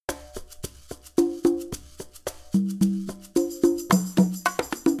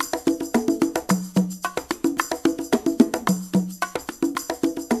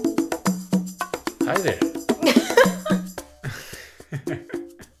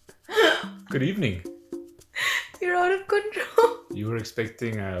Good evening. You're out of control. You were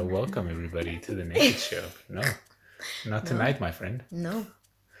expecting a welcome everybody to the Naked Show. No, not No, tonight, my friend. no.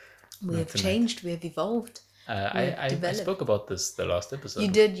 We Not have tonight. changed. We have evolved. We have I developed. spoke about this the last episode.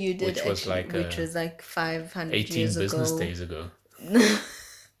 You did which was actually, like which was like 500 18 years business ago. days ago.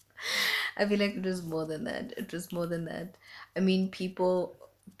 I feel like it was more than that. It was more than that. I mean, people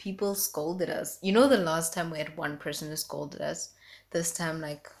scolded us. You know, the last time we had one person who scolded us. This time,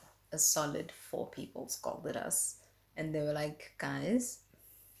 like a solid 4 people scolded us, and they were like, "Guys,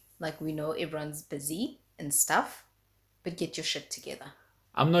 like we know everyone's busy and stuff, but get your shit together."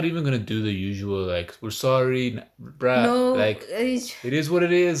 I'm not even gonna do the usual like we're sorry, bruh. No, Like it is what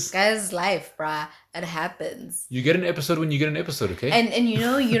it is. guys, life, bruh. It happens. You get an episode when you get an episode, okay? And you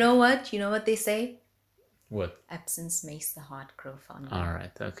know what? You know what they say? What? Absence makes the heart grow fonder. All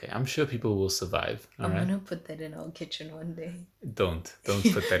right, okay. I'm sure people will survive. All I'm right. gonna put that in our kitchen one day. Don't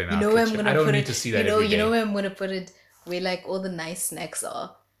put that in You our know where I'm kitchen. gonna I don't put need it. to see that You know, every day. you know where I'm gonna put it. Where like all the nice snacks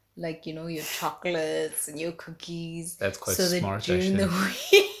are, like your chocolates and your cookies. That's quite so smart, that during actually. the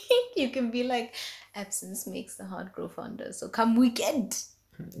week you can be like, absence makes the heart grow fonder. So come weekend,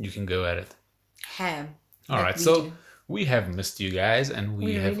 You can go at it. ham. All like right, we so do. we have missed you guys, and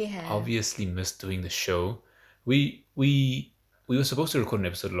we have really have. obviously missed doing the show. We were supposed to record an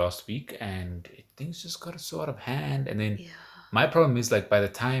episode last week, and things just got so out of hand. And then my problem is like by the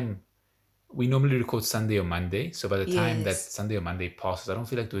time we normally record Sunday or Monday, so by the time that Yes. Sunday or Monday passes, I don't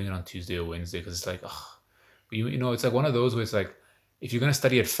feel like doing it on Tuesday or Wednesday because it's like, oh, you know, it's like one of those where it's like if you're gonna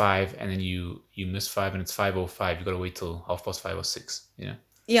study at 5 and then you miss 5 and it's 5:05, you gotta wait till 5:30 or 6. You know.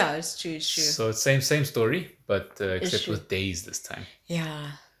 Yeah, it's true. It's true. So it's same story, but except true. with days this time.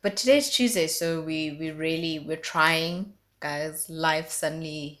 Yeah, but today's Tuesday, so we're trying, guys. Life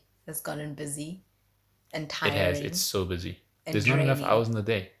suddenly has gotten busy and It tiring. has. It's so busy. and There's not enough draining. hours in the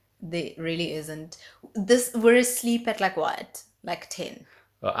day. There really isn't. We're asleep at like what? Like 10.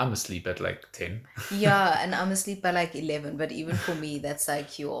 Well, I'm asleep at like 10. Yeah, and I'm asleep by like 11. But even for me, that's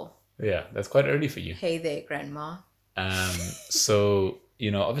like your Yeah, that's quite early for you. hey there, grandma. So,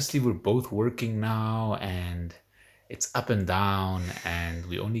 obviously we're both working now and it's up and down and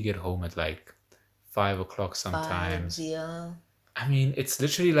we only get home at like 5 o'clock sometimes. Yeah. I mean, it's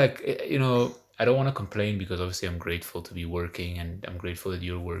literally like, I don't want to complain because obviously I'm grateful to be working and I'm grateful that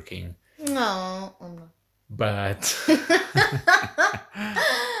you're working. No, I'm not. But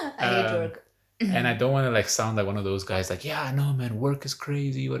I hate work. and I don't want to like sound like one of those guys like, yeah, no, man, work is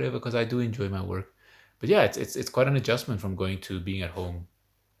crazy, whatever, because I do enjoy my work. But yeah, it's quite an adjustment from going to being at home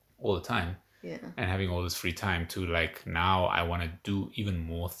all the time Yeah. and having all this free time to like now I want to do even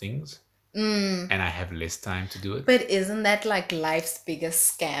more things and I have less time to do it. But isn't that like life's biggest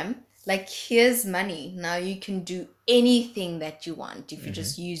scam? Like, here's money. Now you can do anything that you want if you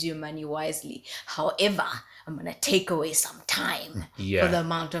just use your money wisely. However, I'm going to take away some time Yeah. for the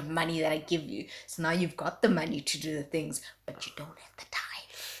amount of money that I give you. So now you've got the money to do the things, but you don't have the time.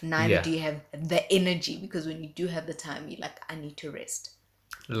 Neither Yeah. do you have the energy, because when you do have the time, you're like, I need to rest.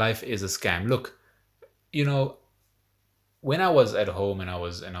 Life is a scam. Look, when I was at home and I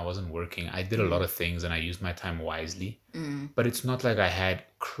wasn't working, I did a lot of things and I used my time wisely. But it's not like I had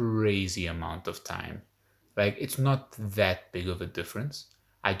crazy amount of time. Like it's not that big of a difference.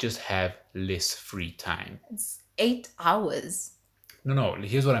 I just have less free time. It's 8 hours. No.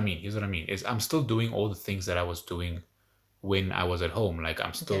 Here's what I mean. Is I'm still doing all the things that I was doing when I was at home. Like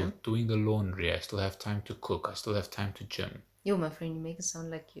I'm still doing the laundry. I still have time to cook. I still have time to gym. Yo, my friend, you make it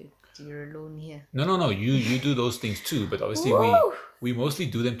sound like you're alone here. No. You do those things too, but obviously we mostly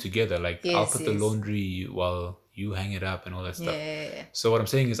do them together. Like I'll put the laundry while you hang it up and all that stuff. Yeah. So what I'm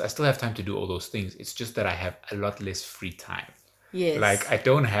saying is I still have time to do all those things. It's just that I have a lot less free time. Yes. Like I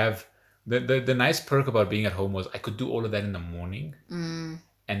don't have the nice perk about being at home was I could do all of that in the morning.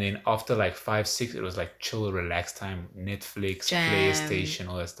 And then after like 5, 6, it was like chill, relax time, Netflix, PlayStation,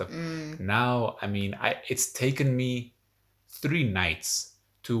 all that stuff. Now, I mean, it's taken me 3 nights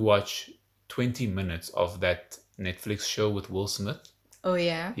to watch 20 minutes of that Netflix show with Will Smith. Oh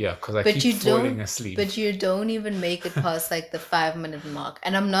yeah. Yeah, because I keep falling asleep. But you don't even make it past like the 5-minute mark,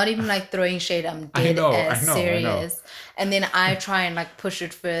 and I'm not even like throwing shade. I'm dead I know. serious. And then I try and like push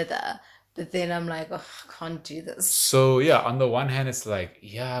it further, but then I'm like, oh, I can't do this. So yeah, on the one hand, it's like,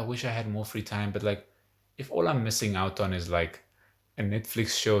 yeah, I wish I had more free time, but like, if all I'm missing out on is like a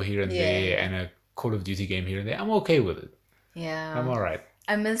Netflix show here and there and a Call of Duty game here and there, I'm okay with it. Yeah. I'm all right.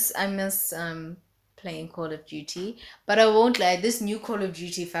 I miss playing Call of Duty, but I won't lie, this new Call of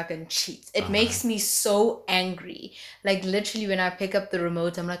Duty fucking cheats. It makes me so angry. Like literally when I pick up the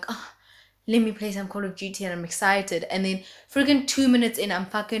remote, I'm like, oh, let me play some Call of Duty, and I'm excited. And then freaking 2 minutes in, I'm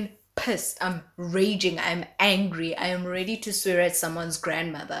fucking pissed. I'm raging. I'm angry. I am ready to swear at someone's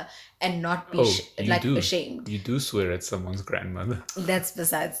grandmother and not be Oh, you like do. ashamed. You do swear at someone's grandmother. That's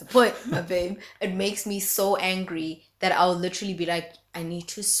besides the point, my babe. It makes me so angry that I'll literally be like, I need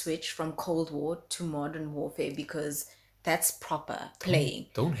to switch from Cold War to Modern Warfare because that's proper playing.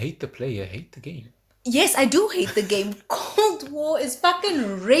 Don't hate the player, hate the game. Yes, I do hate the game. Cold War is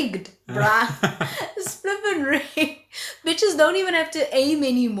fucking rigged, bruh. It's flipping rigged. Bitches don't even have to aim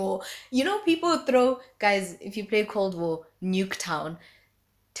anymore. You know, people throw, guys, if you play Cold War, Nuketown,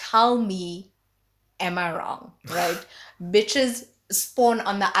 tell me, am I wrong, right? Bitches spawn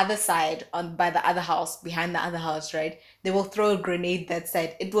on the other side, on by the other house, behind the other house, right? They will throw a grenade that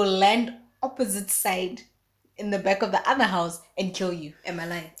side. It will land opposite side in the back of the other house and kill you. Am I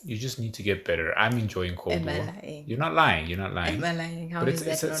lying? You just need to get better. I'm enjoying Cold Am I War. lying? You're not lying. You're not lying. Am I lying? How But is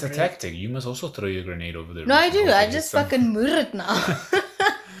it's that it's not a real? tactic. You must also throw your grenade over the No, roof I and do. hope I it hits just some- fucking mood it now.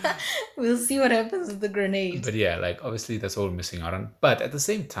 We'll see what happens with the grenades. But yeah, like obviously that's what we're missing out on. But at the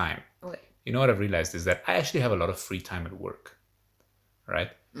same time, Wait. you know what I've realized is that I actually have a lot of free time at work, right?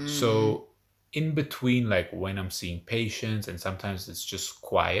 So in between, like when I'm seeing patients and sometimes it's just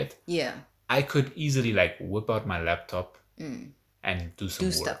quiet, Yeah. I could easily like whip out my laptop and do some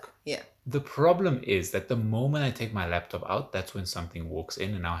Do work. stuff. Yeah. The problem is that the moment I take my laptop out, that's when something walks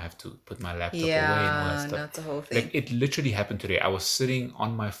in and now I have to put my laptop away and all that Yeah, stuff. that's the whole thing. Like it literally happened today. I was sitting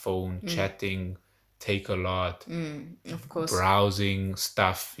on my phone, chatting, take a lot, Of course. browsing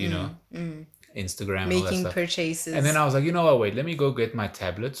stuff, you know, Instagram, and all that Making stuff. purchases. And then I was like, you know what, wait, let me go get my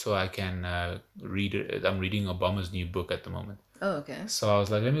tablet so I can read it. I'm reading Obama's new book at the moment. Oh, okay. So I was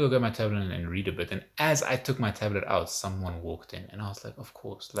like, let me go get my tablet and read a bit. And as I took my tablet out, someone walked in. And I was like, of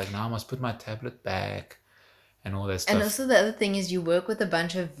course. Like now I must put my tablet back and all that stuff. And also the other thing is you work with a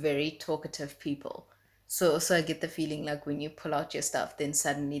bunch of very talkative people. So I get the feeling like when you pull out your stuff, then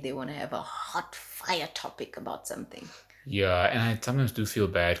suddenly they want to have a hot fire topic about something. Yeah, and I sometimes do feel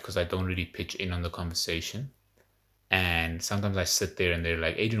bad because I don't really pitch in on the conversation. And sometimes I sit there and they're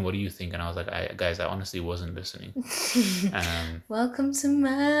like, Adrian, what do you think? And I was like, guys, I honestly wasn't listening. Welcome to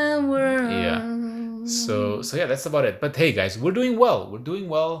my world. Yeah. So yeah, that's about it. But hey, guys, we're doing well. We're doing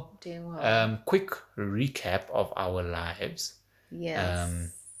well. Doing well. Quick recap of our lives.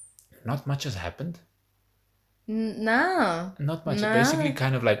 Yes. Not much has happened. No. Not much. No. Basically,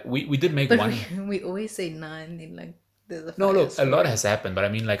 kind of like we did make But one. we always say nine, then like there's a No, fire look, a story. lot has happened, but I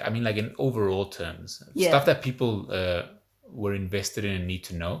mean like in overall terms, Yeah. stuff that people were invested in and need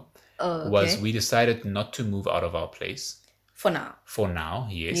to know Oh, was okay. we decided not to move out of our place For now. for now.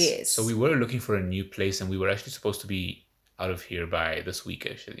 Yes. Yes. So we were looking for a new place, and we were actually supposed to be out of here by this week,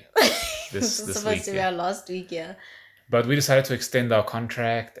 actually. This This was supposed week. to be Yeah. our last week, yeah. But we decided to extend our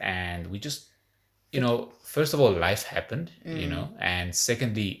contract, and we just, you know, first of all, life happened, you know, and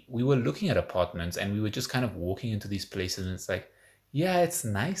secondly, we were looking at apartments, and we were just kind of walking into these places, and it's like, yeah, it's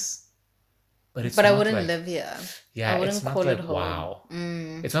nice, but it's But I not wouldn't like, live here. yeah, I wouldn't it's not call like it home. wow.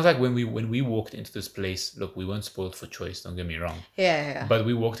 It's not like when we walked into this place. Look, we weren't spoiled for choice. Don't get me wrong. Yeah. But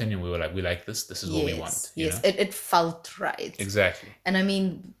we walked in and we were like, we like this. This is what we want. You Yes. know? It felt right. Exactly. And I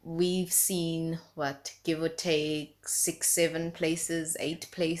mean, we've seen what, give or take 6, 7 places, 8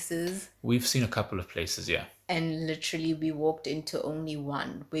 places. We've seen a couple of places, yeah. And literally we walked into only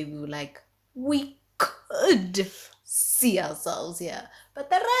one where we were like, we could see ourselves here. But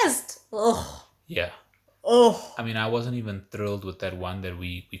the rest, oh. Yeah. Oh. I mean, I wasn't even thrilled with that one that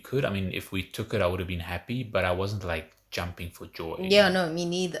we could. I mean, if we took it, I would have been happy, but I wasn't like jumping for joy. Yeah, no, me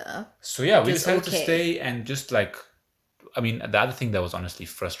neither. So yeah, we Just decided to okay. stay and just like, I mean, the other thing that was honestly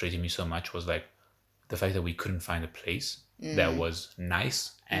frustrating me so much was like the fact that we couldn't find a place that was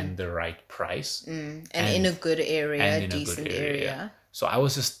nice and the right price. And in a good area, and in a decent good area. So I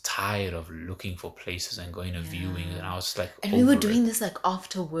was just tired of looking for places and going to viewings, and I was like, And we were over doing it. this like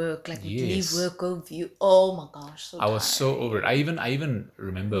after work, like we'd Yes. leave work, go view. Oh my gosh, so I was so tired. over it. I even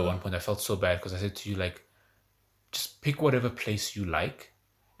remember at one point I felt so bad because I said to you like, just pick whatever place you like,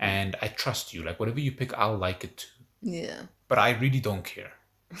 and I trust you. Like whatever you pick, I'll like it too. Yeah. But I really don't care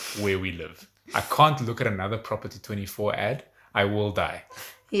where we live. I can't look at another Property 24 ad. I will die.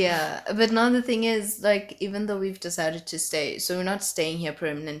 Yeah, but now the thing is, like, even though we've decided to stay, so we're not staying here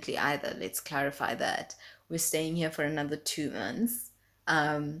permanently either. Let's clarify that. We're staying here for another 2 months.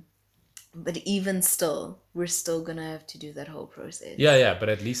 But even still, we're still gonna have to do that whole process. Yeah, but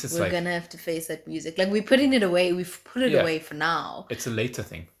at least it's We're like gonna have to face that music. Like, we're putting it away. We've put it Yeah. away for now. it's a later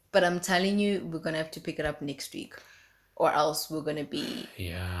thing. But I'm telling you, we're gonna have to pick it up next week. Or else we're gonna be,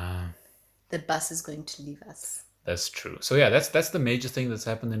 Yeah. the bus is going to leave us. That's true. So yeah, that's the major thing that's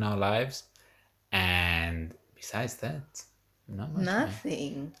happened in our lives. And besides that, Not much, man.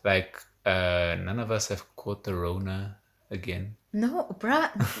 Nothing. Like, none of us have caught the Rona again. No, bruh.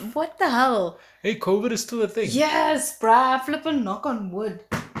 What the hell? Hey, COVID is still a thing. Yes, bruh. Flippin' knock on wood.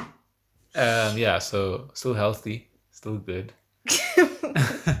 Yeah, so still healthy, still good.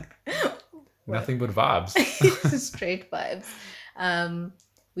 Nothing but vibes. Straight vibes.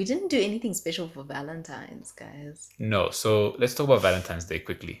 We didn't do anything special for Valentine's, guys. No, so let's talk about Valentine's Day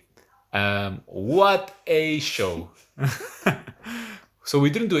quickly. What a show. So we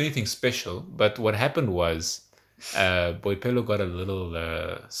didn't do anything special, but what happened was Boipelo got a little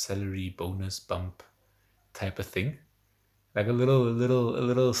salary bonus bump type of thing. Like a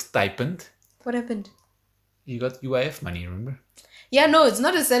little stipend. What happened? You got UIF money, remember? Yeah, no, it's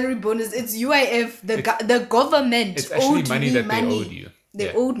not a salary bonus. It's UIF. The government It's actually owed money me that money. they owed you. They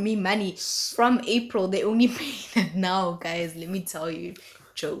Yeah. owed me money from April. They only paid it now, guys. Let me tell you,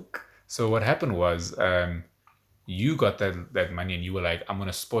 joke. So what happened was, you got that money and you were like, I'm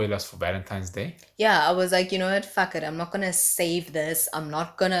gonna spoil us for Valentine's Day. Yeah, I was like, you know what? Fuck it. I'm not gonna save this. I'm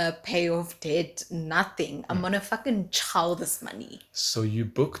not gonna pay off debt. Nothing. I'm gonna fucking chow this money. So you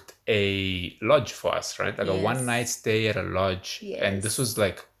booked a lodge for us, right? Like a Yes. one night stay at a lodge. Yes. And this was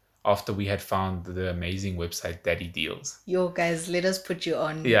like after we had found the amazing website Daddy Deals. Yo, guys, let us put you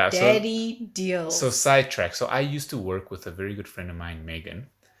on Yeah, Daddy Deals. So sidetrack. So I used to work with a very good friend of mine, Megan.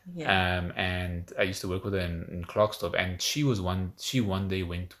 yeah. And I used to work with her in Clarksdorp, and she one day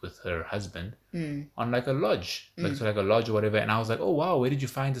went with her husband on like a lodge, like a lodge or whatever. And I was like, oh wow, where did you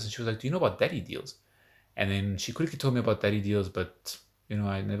find this? And she was like, do you know about Daddy Deals? And then she quickly told me about Daddy Deals, but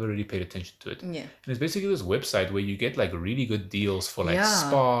I never really paid attention to it. Yeah. And it's basically this website where you get like really good deals for like Yeah.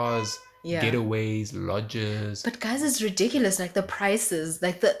 spas, Yeah. getaways, lodges. But guys, it's ridiculous. Like the prices,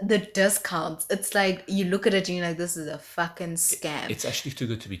 like the discounts. It's like you look at it and you're like, this is a fucking scam. It's actually too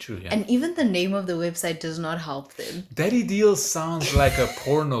good to be true. Yeah. And even the name of the website does not help them. Daddy Deals sounds like a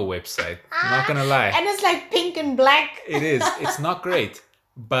porno website. I'm not gonna lie. And it's like pink and black. It is. It's not great.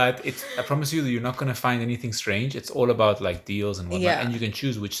 But I promise you that you're not going to find anything strange. It's all about like deals and whatnot. Yeah. And you can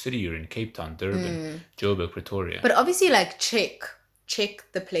choose which city you're in: Cape Town, Durban, Joburg, Pretoria. But obviously, like check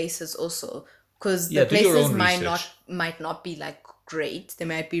the places also, because Yeah, the do your places own might not be like great. They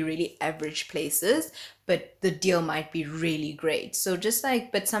might be really average places, but the deal might be really great. So just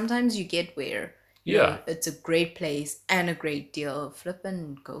like, but sometimes you get where you know, it's a great place and a great deal. Flip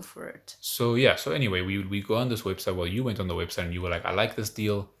and go for it. So yeah. So anyway, we go on this website. Well, you went on the website and you were like, I like this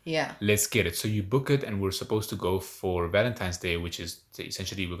deal. Yeah. Let's get it. So you book it, and we're supposed to go for Valentine's Day, which is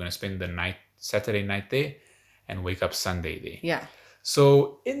essentially we're going to spend the night, Saturday night there, and wake up Sunday there. Yeah.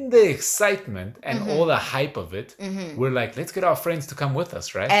 So in the excitement and all the hype of it, we're like, let's get our friends to come with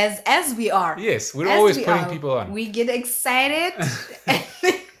us, right? As we are. Yes, we're As always we putting are. people on. We get excited and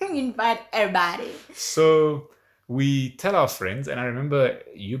then we invite everybody. So we tell our friends, and I remember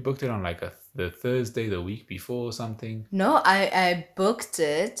you booked it on like the Thursday the week before or something. No, I booked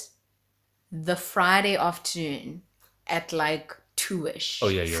it the Friday afternoon at like 2ish. Oh,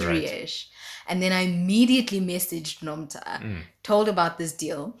 yeah, you're right. 3ish. And then I immediately messaged Nomta, told about this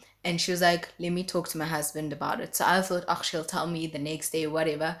deal, and she was like, let me talk to my husband about it. So I thought, oh, she'll tell me the next day,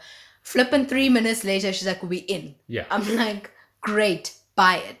 whatever. Flipping 3 minutes later, she's like, we in. Yeah. I'm like, great,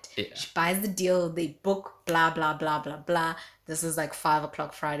 buy it. Yeah. She buys the deal, they book, blah, blah, blah, blah, blah. This is like 5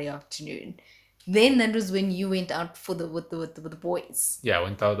 o'clock Friday afternoon. Then that was when you went out with the boys. Yeah, I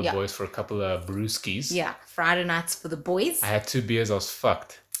went out with the boys for a couple of brewskis. Yeah, Friday nights for the boys. I had 2 beers, I was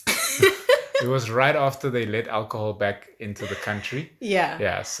fucked. It was right after they let alcohol back into the country. Yeah.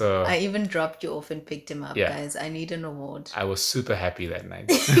 Yeah, so I even dropped you off and picked him up, Yeah. guys. I need an award. I was super happy that night.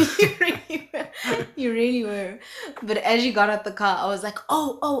 You really were. You really were. But as you got out the car, I was like,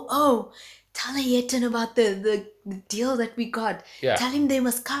 oh. Tell Ayetan about the deal that we got. Yeah. Tell him they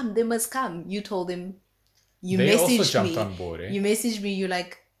must come. They must come. You told him. You They messaged also jumped me. on board, eh? You messaged me. You're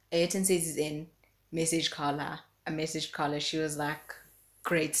like, Ayetan says he's in. Message Carla. I messaged Carla. She was like,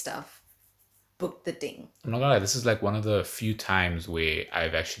 great stuff. Book the thing. I'm not gonna lie, this is like one of the few times where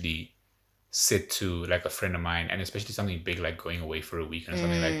I've actually said to like a friend of mine, and especially something big like going away for a week or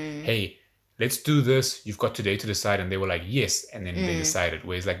something like, hey, let's do this. You've got today to decide. And they were like, yes. And then they decided.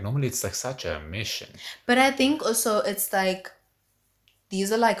 Whereas like normally it's like such a mission. But I think also it's like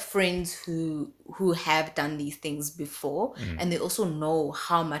these are like friends who have done these things before, and they also know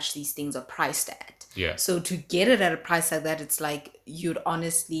how much these things are priced at. Yeah. So to get it at a price like that, it's like you'd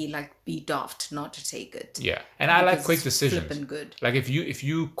honestly like be daft not to take it. Yeah. And I like Because quick it's decisions. flippin' good. Like if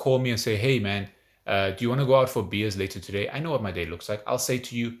you call me and say, hey man, do you want to go out for beers later today? I know what my day looks like. I'll say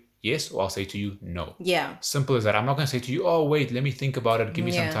to you yes, or I'll say to you no. Yeah. Simple as that. I'm not going to say to you, oh wait, let me think about it. Give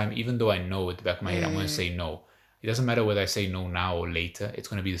me some Yeah. time. Even though I know at the back of my head, I'm going to say no. It doesn't matter whether I say no now or later. It's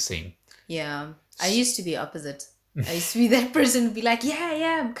going to be the same. Yeah. I used to be opposite. I used to be that person who'd be like,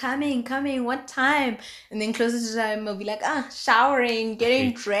 yeah, I'm coming, what time? And then closer to time, I'll be like, showering,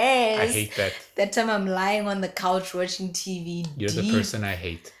 getting dressed. I hate that. That time I'm lying on the couch watching TV. You're the person I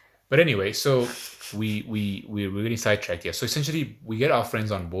hate. But anyway, so we're really sidetracked here. So essentially, we get our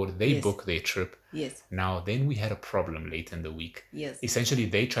friends on board. They book their trip. Yes. Now, then we had a problem late in the week. Yes. Essentially,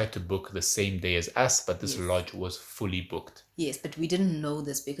 they tried to book the same day as us, but this lodge was fully booked. Yes, but we didn't know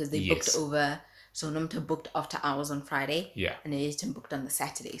this because they booked over. So Namta booked after hours on Friday. Yeah. And Ayrton booked on the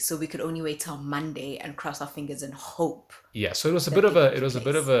Saturday. So we could only wait till Monday and cross our fingers and hope. Yeah. So it was a bit of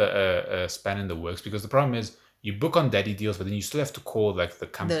a span in the works, because the problem is you book on daddy deals, but then you still have to call like the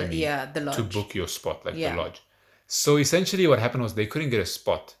company the lodge, to book your spot, like the lodge. So essentially what happened was they couldn't get a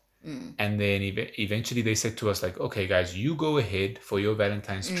spot. And then eventually they said to us like, okay guys, you go ahead for your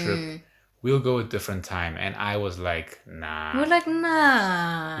Valentine's trip. We'll go a different time. And I was like, nah. We're like,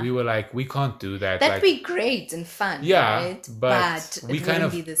 nah. We were like, we can't do that. That'd like, be great and fun, right? But we it kind wouldn't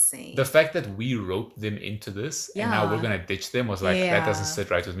of be the same. The fact that we roped them into this and now we're gonna ditch them was like, that doesn't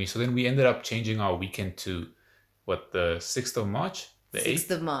sit right with me. So then we ended up changing our weekend to the 6th of March? The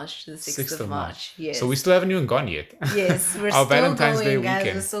 6th of March. The 6th of March. Yes. So we still haven't even gone yet. Yes, we're our still Valentine's going, Day guys.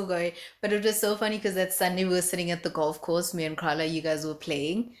 weekend. We're still going. But it was so funny because that Sunday we were sitting at the golf course. Me and Carla, you guys were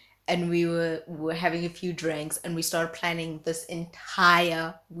playing. And we were having a few drinks and we started planning this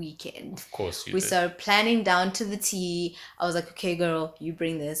entire weekend. Of course we started planning down to the T. I was like, okay, girl, you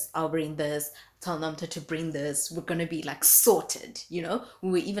bring this. I'll bring this. Tell Namta to bring this. We're going to be like sorted, you know?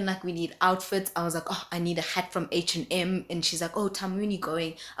 We were even like, we need outfits. I was like, I need a hat from H&M. And she's like, tell me when you're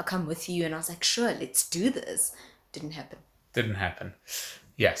going. I'll come with you. And I was like, sure, let's do this. Didn't happen.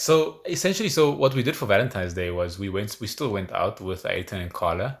 Yeah, so essentially, what we did for Valentine's Day was we still went out with Ayrton and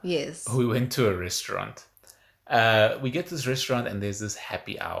Carla. Yes. We went to a restaurant. We get to this restaurant and there's this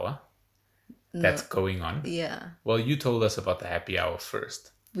happy hour that's going on. Yeah. Well, you told us about the happy hour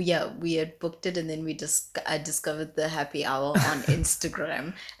first. Yeah, we had booked it and then I discovered the happy hour on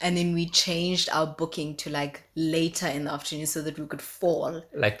Instagram and then we changed our booking to like later in the afternoon so that we could fall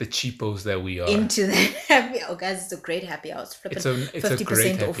like the cheapos that we are into the happy hour. Guys, it's a great happy hour. It's a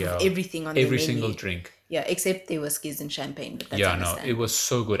 50% off of everything on the menu. Every single drink. Yeah, except there were whiskies and champagne. But that's it was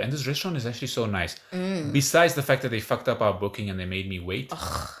so good. And this restaurant is actually so nice. Besides the fact that they fucked up our booking and they made me wait,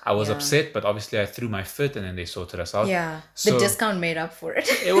 I was upset, but obviously I threw my fit and then they sorted us out. Yeah, so, the discount made up for it.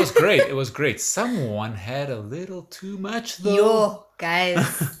 It was great. It was great. Someone had a little too much though. Yo,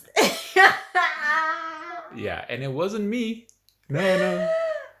 guys. Yeah, and it wasn't me. No.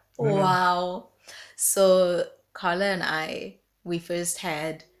 Wow. So Carla and we first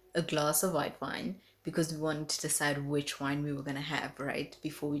had a glass of white wine because we wanted to decide which wine we were going to have, right?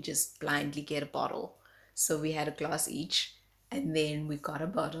 Before we just blindly get a bottle. So we had a glass each and then we got a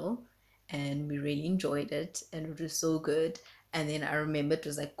bottle and we really enjoyed it and it was so good. And then I remember it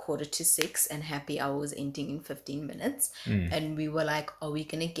was like 5:45 and happy hour was ending in 15 minutes. And we were like, are we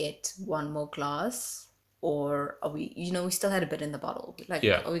going to get one more glass? Or are we, we still had a bit in the bottle. Like,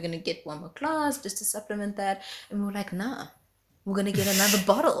 are we going to get one more glass just to supplement that? And we were like, nah, we're going to get another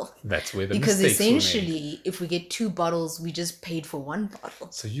bottle. That's where the because mistakes were made. essentially, if we get 2 bottles, we just paid for 1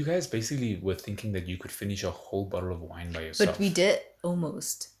 bottle. So you guys basically were thinking that you could finish a whole bottle of wine by yourself. But we did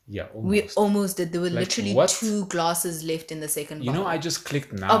almost. Yeah, almost. We almost did. There were literally 2 glasses left in the second bottle. I just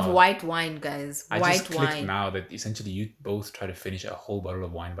clicked now. Of white wine, guys. I just clicked now that essentially you both try to finish a whole bottle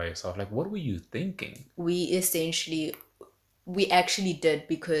of wine by yourself. Like, what were you thinking? We actually did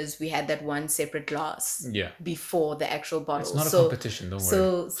because we had that one separate glass before the actual bottle. It's not a competition, don't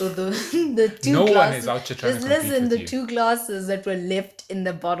worry. So the 2 no glasses... No one is out here trying to compete with the you. 2 glasses that were left in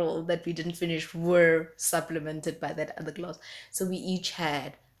the bottle that we didn't finish were supplemented by that other glass. So we each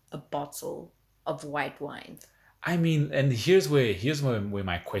had a bottle of white wine. I mean, and here's where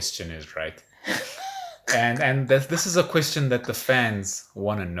my question is, right? and this is a question that the fans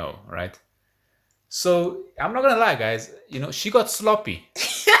want to know, right? So I'm not gonna lie, guys. She got sloppy,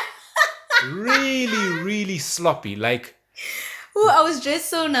 really, really sloppy. Like, I was dressed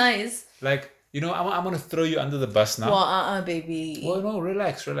so nice. Like, I'm gonna throw you under the bus now. Well, baby. Well, no,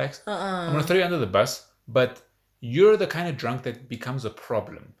 relax. I'm gonna throw you under the bus, but you're the kind of drunk that becomes a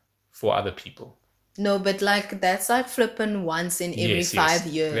problem for other people. No, but like that's like flipping once in every 5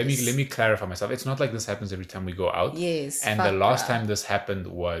 years. Let me clarify myself. It's not like this happens every time we go out. Yes. And the last time this happened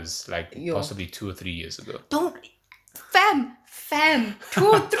was like possibly 2 or 3 years ago. Don't, fam, 2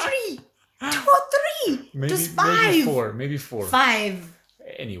 or 3, 2 or 3. Maybe, just 5. Maybe 4. 5.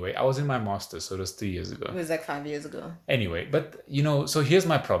 Anyway, I was in my master's, so it was 3 years ago. It was like 5 years ago. Anyway, but so here's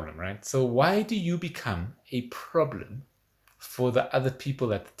my problem, right? So why do you become a problem for the other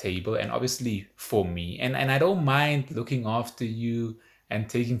people at the table, and obviously for me? And I don't mind looking after you and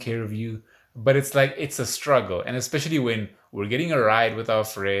taking care of you, but it's like it's a struggle, and especially when we're getting a ride with our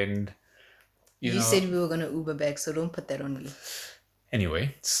friend. You said we were gonna Uber back, so don't put that on me.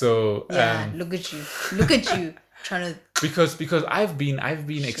 Anyway, so yeah, look at you trying to, because I've been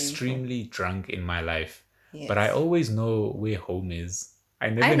extremely drunk in my life, yes. But I always know where home is. I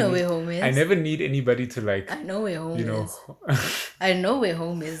know where home is. I never need anybody to like. I know where home is. I know where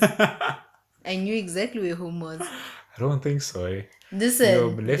home is. I knew exactly where home was. I don't think so. Listen,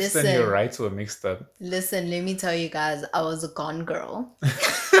 your lefts and your rights were mixed up. Listen, let me tell you guys, I was a gone girl.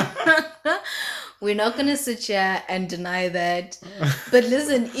 We're not gonna sit here and deny that. But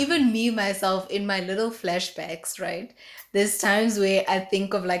listen, even me myself in my little flashbacks, right? There's times where I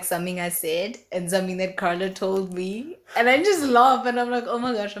think of like something I said and something that Carla told me, and I just laugh and I'm like, oh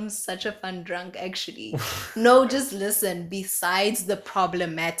my gosh, I'm such a fun drunk actually. No, just listen. Besides the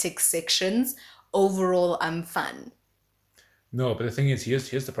problematic sections, overall I'm fun. No, but the thing is,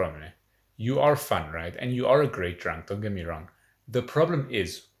 here's the problem. You are fun, right? And you are a great drunk, don't get me wrong. The problem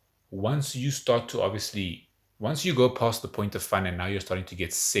is, once you start to once you go past the point of fun and now you're starting to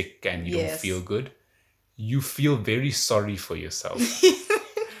get sick and you don't feel good, you feel very sorry for yourself.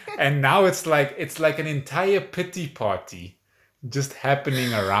 And now it's like an entire pity party just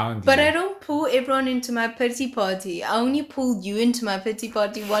happening around but you. I don't pull everyone into my pity party. I only pulled you into my pity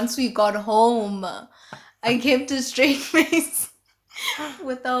party once we got home. I kept a straight face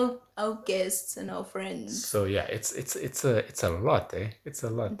with our guests and our friends. So yeah, it's a lot, eh? It's a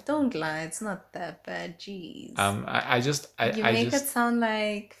lot. Don't lie, it's not that bad. Jeez. You make it sound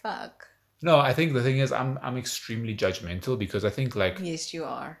like fuck. No, I think the thing is, I'm extremely judgmental because I think like. Yes, you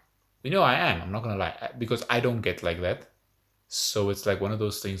are. I am. I'm not gonna lie, because I don't get like that. So it's like one of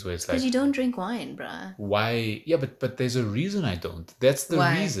those things where it's like. But you don't drink wine, bruh. Why? Yeah, but there's a reason I don't. That's the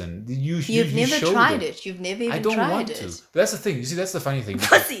reason. You've never tried it. You've never even tried it. I don't want to. But that's the thing. You see, that's the funny thing.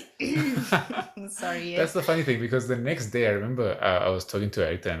 Pussy. Sorry. That's the funny thing, because the next day I remember I was talking to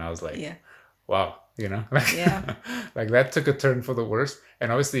Erita and I was like, wow, like that took a turn for the worse. And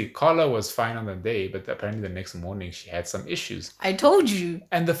obviously Carla was fine on the day, but apparently the next morning she had some issues. I told you.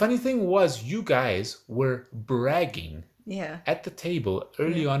 And the funny thing was, you guys were bragging at the table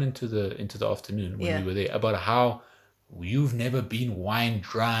early on into the afternoon when we were there about how you've never been wine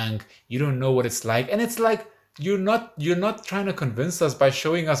drunk, you don't know what it's like. And it's like, you're not trying to convince us by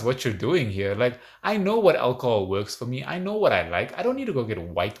showing us what you're doing here. Like, I know what alcohol works for me. I know what I like. I don't need to go get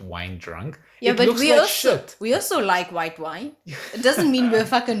white wine drunk. Yeah, but we also like white wine. It doesn't mean we're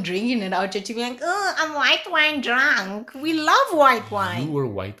fucking drinking it out here to be like, oh, I'm white wine drunk. We love white wine. You were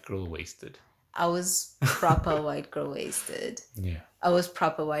white girl wasted. I was proper white girl wasted. Yeah. I was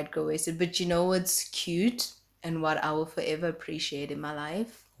proper white girl wasted. But you know what's cute and what I will forever appreciate in my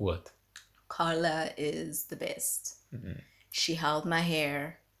life? What? Carla is the best. Mm-hmm. She held my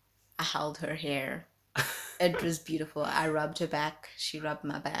hair. I held her hair. It was beautiful. I rubbed her back. She rubbed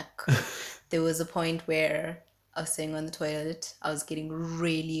my back. There was a point where I was sitting on the toilet. I was getting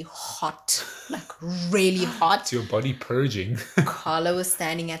really hot. Like really hot. It's your body purging. Carla was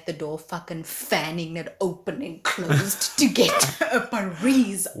standing at the door fucking fanning it open and closed to get a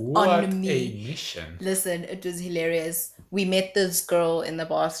breeze on me. What a mission. Listen, it was hilarious. We met this girl in the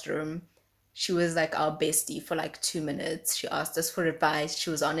bathroom. She was like our bestie for like 2 minutes. She asked us for advice. She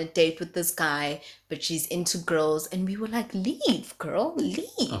was on a date with this guy, but she's into girls. And we were like, leave, girl,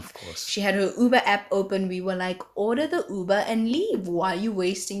 leave. Of course. She had her Uber app open. We were like, order the Uber and leave. Why are you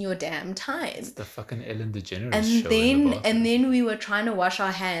wasting your damn time? It's the fucking Ellen DeGeneres show. And then we were trying to wash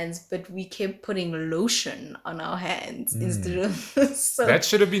our hands, but we kept putting lotion on our hands instead of... So that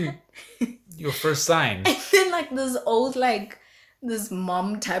should have been your first sign. And then like this old this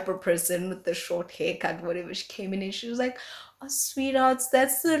mom type of person with the short haircut, whatever, she came in and she was like, oh, sweethearts,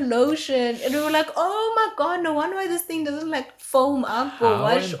 that's the lotion. And we were like, oh my God, no wonder why this thing doesn't like foam up or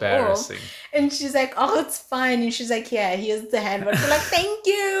wash off. And she's like, oh, it's fine. And she's like, yeah, here's the hand wash. We're like, thank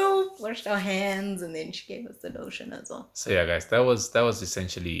you. Washed our hands, and then she gave us the lotion as well. So yeah, guys, that was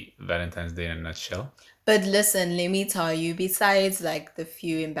essentially Valentine's Day in a nutshell. But listen, let me tell you, besides like the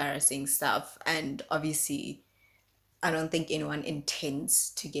few embarrassing stuff, and obviously I don't think anyone intends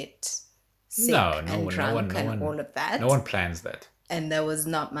to get sick and drunk and all of that. No one plans that. And that was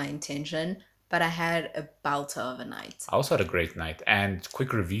not my intention. But I had a belter of a night. I also had a great night. And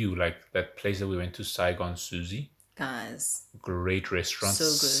quick review, like that place that we went to, Saigon Susie. Guys. Great restaurant. So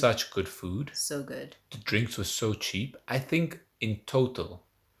good. Such good food. So good. The drinks were so cheap. I think in total,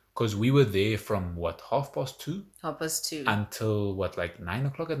 because we were there from what, 2:30 2. until what, like 9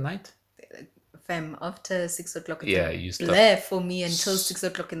 o'clock at night. Fam, after 6 o'clock, Yeah, it you was start. blur for me until 6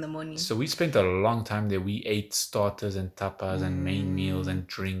 o'clock in the morning. So we spent a long time there. We ate starters and tapas and main meals and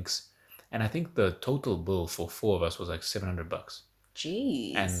drinks, and I think the total bill for 4 of us was like $700.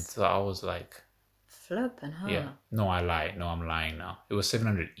 Jeez. And so I was like, flipping, huh? yeah, no, I lied. No, I'm lying now. It was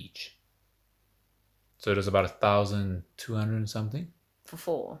 700 each. So it was about 1,200 and something For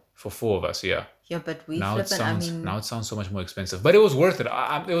 4. for 4 of us. Yeah. Yeah, but we Now it flipping. sounds so much more expensive, but it was worth it.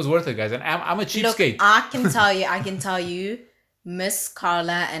 It was worth it, guys. And I'm a cheapskate. Look, I can tell you, Miss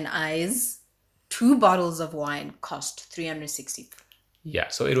Carla and I's 2 bottles of wine cost 360. Yeah,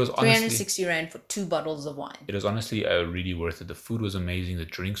 so it was honestly 360 rand for 2 bottles of wine. It was honestly really worth it. The food was amazing.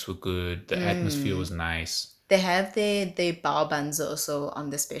 The drinks were good. The atmosphere was nice. They have their bao buns also on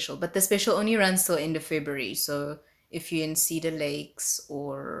the special, but the special only runs till end of February. So if you're in Cedar Lakes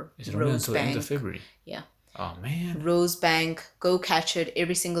or Is it only until end of Rosebank, February? yeah, Oh man. Rosebank, go catch it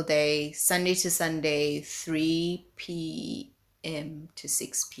every single day, Sunday to Sunday, 3 p.m. to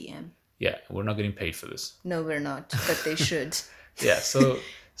 6 p.m. Yeah, we're not getting paid for this. No, we're not, but they should. Yeah, so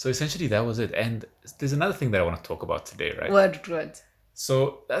essentially that was it. And there's another thing that I want to talk about today, right? What?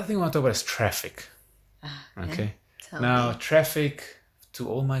 So the other thing I want to talk about is traffic. Okay. Tell Now, me. traffic, to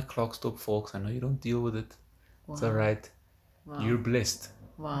all my Clockstop folks, I know you don't deal with it. Wow. It's all right. Wow. You're blessed.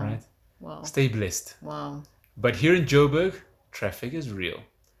 Wow. Right? Wow. Stay blessed. Wow. But here in Joburg, traffic is real.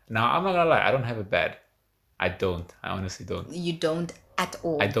 Now, I'm not going to lie. I don't have it bad. I don't. I honestly don't. You don't at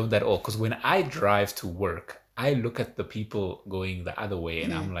all. I don't at all. Because when I drive to work, I look at the people going the other way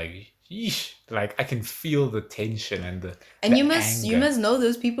and I'm like, yeesh. Like, I can feel the tension and the you anger. must know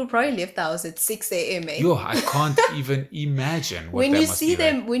those people probably left the house at 6 a.m. Eh? Yo, I can't even imagine what when that you must see be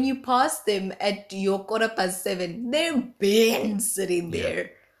them, like. when you pass them at your 7:15, they're been sitting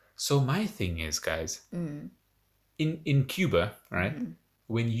there. So my thing is, guys, in Cuba, right?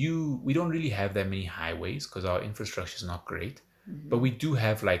 We don't really have that many highways because our infrastructure is not great. But we do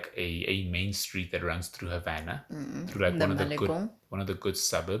have like a main street that runs through Havana, through like one of the good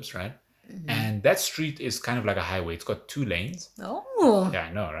suburbs, right? And that street is kind of like a highway. It's got 2 lanes. Oh. Yeah,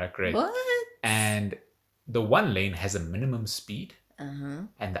 I know, right? Great. What? And the one lane has a minimum speed,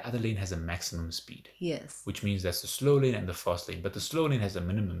 and the other lane has a maximum speed. Yes. Which means that's the slow lane and the fast lane. But the slow lane has a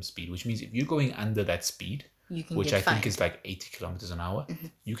minimum speed, which means if you're going under that speed, which I think is like 80 kilometers an hour,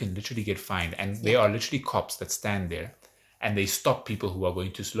 you can literally get fined. And there are literally cops that stand there and they stop people who are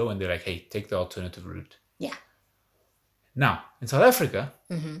going too slow and they're like, hey, take the alternative route. Yeah. Now, in South Africa,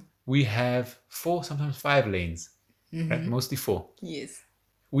 we have 4, sometimes 5 lanes, right? Mostly 4. Yes.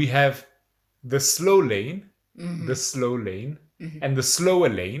 We have the slow lane, the slow lane, and the slower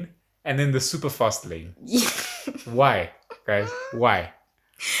lane, and then the super fast lane. Why, guys? Why?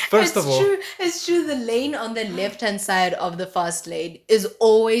 First of all, it's true. The lane on the left-hand side of the fast lane is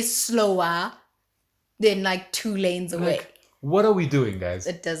always slower than like 2 lanes away. like, what are we doing, guys?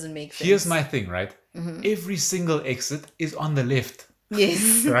 It doesn't make sense. Here's my thing, right? Every single exit is on the left.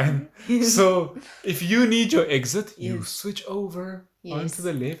 Yes. Right? So if you need your exit, you switch over onto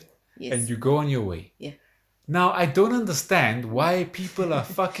the left and you go on your way. Yeah. Now, I don't understand why people are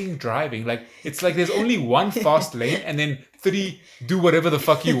fucking driving. Like, it's like there's only 1 fast lane and then 3 do whatever the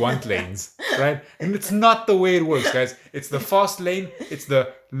fuck you want lanes, right? And it's not the way it works, guys. It's the fast lane, it's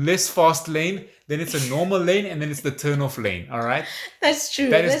the less fast lane, then it's a normal lane, and then it's the turn off lane, all right? That's true.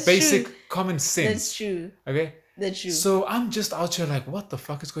 That is basic common sense. That's true. Okay? That's true. So I'm just out here like, what the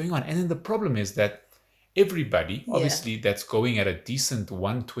fuck is going on? And then the problem is that everybody, obviously, that's going at a decent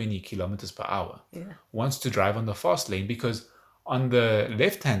 120 kilometers per hour wants to drive on the fast lane because on the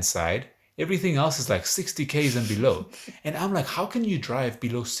left-hand side, everything else is like 60 Ks and below. And I'm like, how can you drive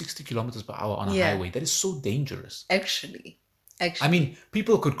below 60 kilometers per hour on a highway? That is so dangerous. Actually. I mean,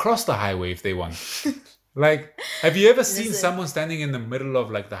 people could cross the highway if they want. Like, have you ever seen someone standing in the middle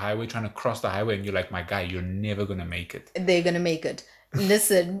of like the highway trying to cross the highway and you're like, my guy, you're never going to make it. They're going to make it.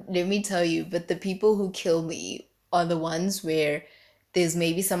 Listen, let me tell you, but the people who kill me are the ones where there's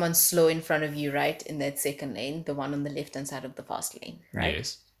maybe someone slow in front of you, right? In that second lane, the one on the left-hand side of the fast lane, right?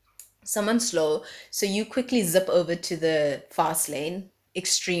 Yes. Someone slow. So you quickly zip over to the fast lane,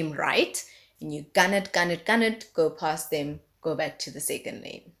 extreme right, and you gun it, go past them, go back to the second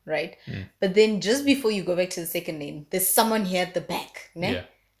lane, right? But then just before you go back to the second lane, there's someone here at the back, né?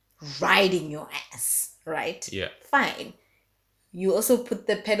 Riding your ass, right? Yeah. Fine. You also put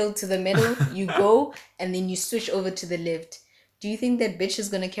the pedal to the metal, you go, and then you switch over to the left. Do you think that bitch is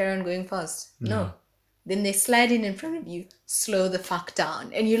going to carry on going fast? No. Then they slide in front of you, slow the fuck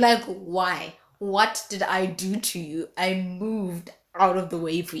down. And you're like, why? What did I do to you? I moved out of the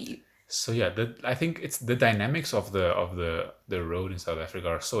way for you. So yeah, I think it's the dynamics of the road in South Africa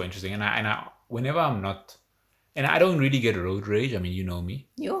are so interesting, and I whenever I'm not, and I don't really get road rage. I mean, you know me.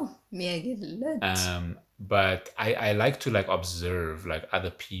 Yo, me, I get lit. But I like to like observe like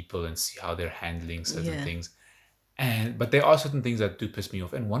other people and see how they're handling certain Yeah. things. But there are certain things that do piss me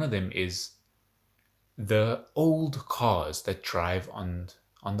off, and one of them is the old cars that drive on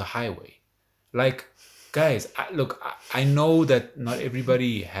the highway. Like, guys, I know that not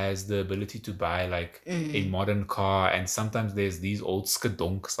everybody has the ability to buy like a modern car, and sometimes there's these old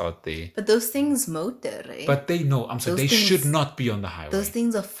skadonks out there. But those things motor, right? But they know, I'm sorry, Those they should things, not be on the those highway.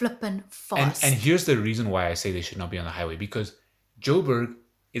 things are flipping And fast. here's the reason why I say they should not be on the highway, because Joburg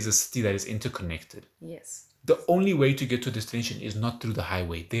is a city that is interconnected. Yes. The only way to get to a destination is not through the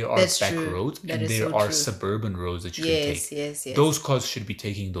highway. There are That's back true. roads That and is there so are true. suburban roads that you can Yes, take. yes, yes. Those cars should be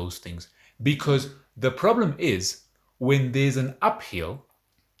taking those things, because the problem is when there's an uphill,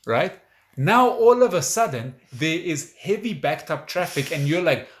 right? Now all of a sudden there is heavy backed up traffic and you're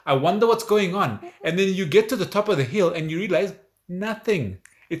like, I wonder what's going on. And then you get to the top of the hill and you realize nothing.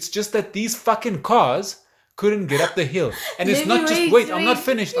 It's just that these fucking cars couldn't get up the hill. And it's not just, wait, I'm not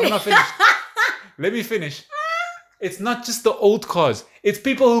finished. I'm not finished. Let me finish. It's not just the old cars. It's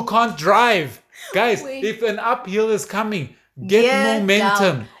people who can't drive. Guys, Wait. if an uphill is coming, get Gear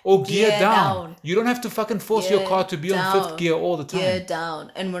momentum down. or gear Gear down. down. You don't have to fucking force your Gear car to be on down. fifth gear all the time. Gear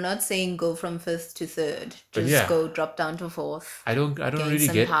down. And we're not saying go from fifth to third. But Just yeah. go drop down to fourth. I don't really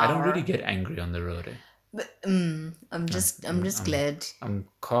some get I don't power. really get angry on the road. But I'm just glad. I'm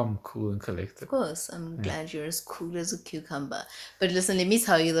calm, cool, and collected. Of course, I'm glad you're as cool as a cucumber. But listen, let me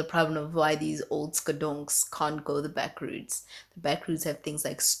tell you the problem of why these old skadonks can't go the back routes. The back routes have things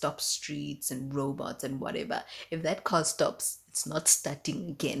like stop streets and robots and whatever. If that car stops, it's not starting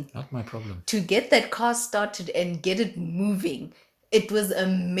again. Not my problem. To get that car started and get it moving, it was a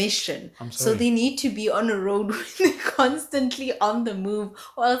mission. I'm So sorry. they need to be on a road where they're constantly on the move,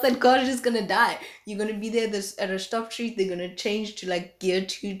 or else that car is just gonna die. You're gonna be there at a stop street, they're gonna change to like gear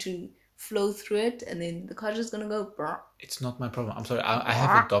 2 to flow through it, and then the car's just gonna go brr. It's not my problem. I'm sorry. I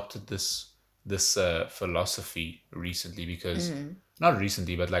have adopted this philosophy recently, because not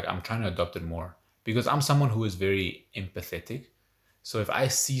recently, but like I'm trying to adopt it more, because I'm someone who is very empathetic. So if I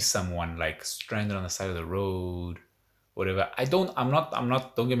see someone like stranded on the side of the road, whatever, I'm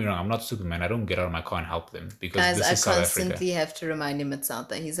not, don't get me wrong, I'm not Superman. I don't get out of my car and help them, because Guys, this I is South constantly Africa. have to remind him it's out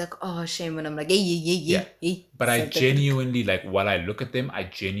there. He's like, oh, shame. And I'm like, hey. But I South Africa. genuinely, like, while I look at them, I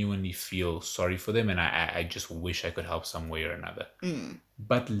genuinely feel sorry for them, and I just wish I could help some way or another.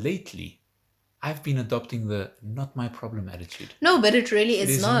 But lately, I've been adopting the not my problem attitude. No, but it really It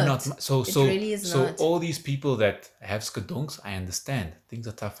is is not. it really is so not. all these people that have skadonks, I understand things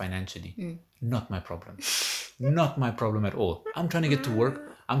are tough financially. Not my problem. Not my problem at all. I'm trying to get to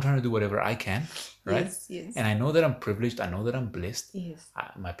work. I'm trying to do whatever I can, right? Yes. And I know that I'm privileged. I know that I'm blessed. Yes.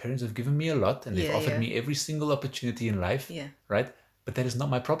 My parents have given me a lot, and they've Yeah, offered yeah. me every single opportunity in life, Yeah. right? But that is not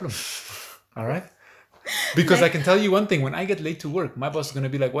my problem. All right? Because I can tell you one thing: when I get late to work, my boss is gonna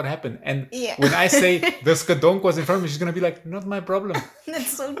be like, "What happened?" And Yeah. when I say the skadonk was in front of me, she's gonna be like, "Not my problem."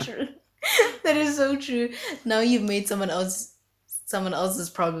 That's so true. That is so true. Now you've made someone else's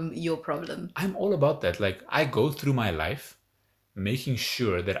problem your problem. I'm all about that. Like, I go through my life making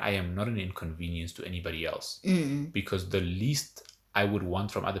sure that I am not an inconvenience to anybody else, because the least I would want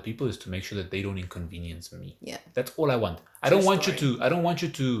from other people is to make sure that they don't inconvenience me. Yeah. That's all I want. I don't want you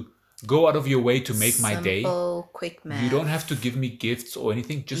to go out of your way to make my day. Simple, quick math. You don't have to give me gifts or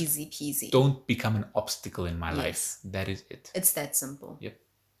anything. Just easy peasy. don't become an obstacle in my Yes. life. That is it. It's that simple. Yep.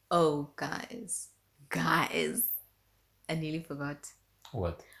 Oh, guys, I nearly forgot.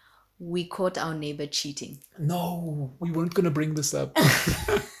 What? We caught our neighbor cheating. No, we weren't gonna bring this up.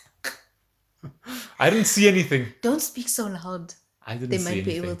 I didn't see anything. Don't speak so loud. I didn't They see might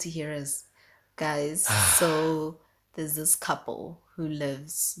anything. be able to hear us. Guys, so there's this couple who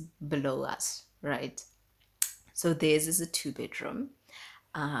lives below us, right? So theirs is a 2-bedroom.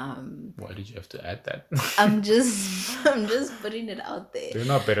 Why did you have to add that? I'm just putting it out there. They're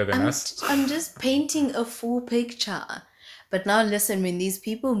not better than us. I'm just painting a full picture. But now listen, when these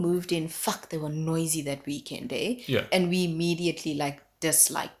people moved in, they were noisy that weekend, eh? Yeah. And we immediately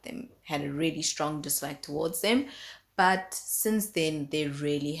disliked them, had a really strong dislike towards them. But since then, they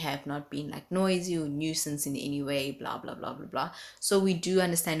really have not been noisy or nuisance in any way, blah, blah, blah, blah, blah. So we do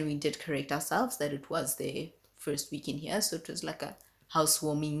understand, and we did correct ourselves that it was their first weekend here. So it was like a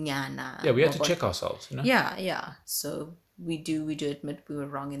housewarming. Yeah, we had to check ourselves, you know? Yeah. So we do admit we were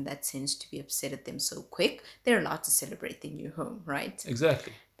wrong in that sense to be upset at them so quick. They're allowed to celebrate their new home, right?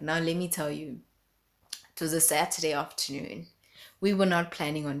 Exactly. But now let me tell you, it was a Saturday afternoon. we were not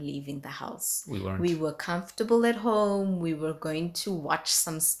planning on leaving the house. We weren't. We were comfortable at home. We were going to watch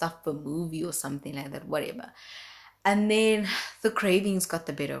some stuff, a movie or something like that, whatever. And then the cravings got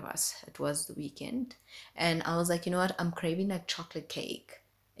the better of us. It was the weekend. And I was like, you know what? I'm craving like chocolate cake.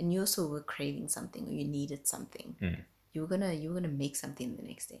 And you also were craving something, or you needed something. You were gonna make something the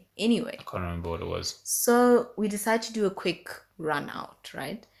next day. Anyway. I can't remember what it was. So we decided to do a quick run out,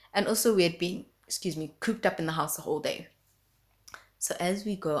 right? And also we had been, cooped up in the house the whole day. So as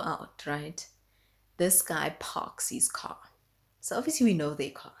we go out, right, this guy parks his car. So obviously we know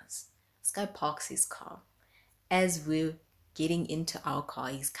their cars. This guy parks his car. As we're getting into our car,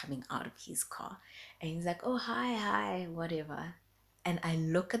 he's coming out of his car. And he's like, oh, hi, whatever. And I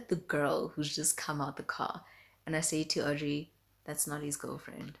look at the girl who's just come out the car. And I say to Audrey, that's not his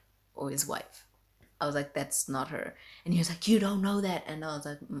girlfriend or his wife. I was like, that's not her. And he was like, you don't know that. And I was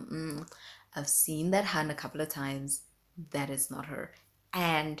like, I've seen that hand a couple of times. That is not her.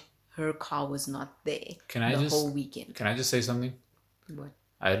 And her car was not there whole weekend. Can I just say something? What?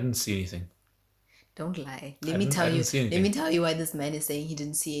 I didn't see anything. Don't lie. Let me tell you why this man is saying he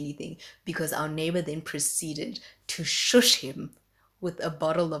didn't see anything. Because our neighbor then proceeded to shush him with a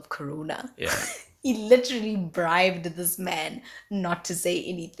bottle of Corona. Yeah. He literally bribed this man not to say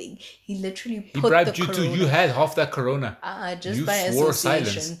anything. He literally put bribed the you Corona. Too. You had half that Corona. Just by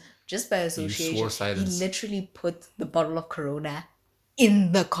association. Silence. Just by association. You swore silence. He literally put the bottle of Corona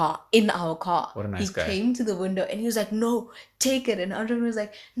in the car, in our car. What a nice guy. He came to the window and he was like, no, take it. And Adrian was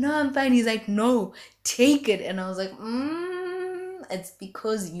like, no, I'm fine. He's like, no, take it. And I was like, it's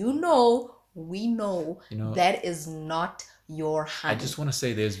because we know that is not your hand. I just want to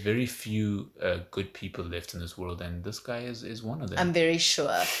say there's very few good people left in this world, and this guy is one of them. I'm very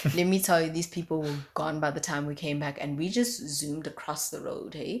sure. Let me tell you, these people were gone by the time we came back, and we just zoomed across the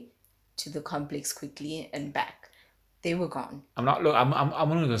road, to the complex quickly and back. They were gone. I'm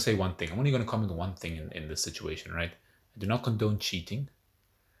only going to say one thing. I'm only going to comment on one thing in this situation, right? I do not condone cheating.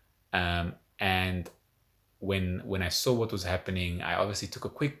 And when I saw what was happening, I obviously took a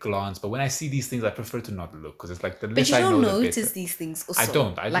quick glance. But when I see these things, I prefer to not look, because it's like the less I know, the better. But you don't notice these things also. I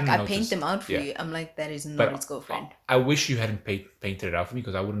don't. I paint them out for you. I'm like, that is not his girlfriend. I wish you hadn't painted it out for me,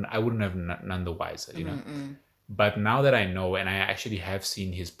 because I wouldn't have none the wiser, you know. But now that I know, and I actually have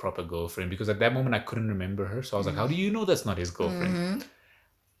seen his proper girlfriend, because at that moment I couldn't remember her. So I was like, how do you know that's not his girlfriend?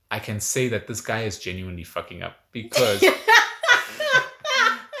 I can say that this guy is genuinely fucking up, because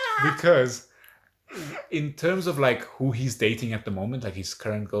because in terms of like who he's dating at the moment, like his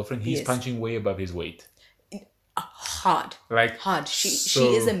current girlfriend, he's punching way above his weight. Hard. She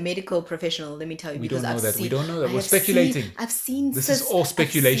is a medical professional, let me tell you. We don't know that. We're speculating. I've seen this is all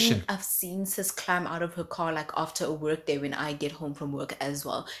speculation. I've seen sis climb out of her car like after a work day when I get home from work as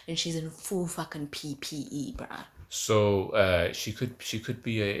well, and she's in full fucking PPE, bruh. So she could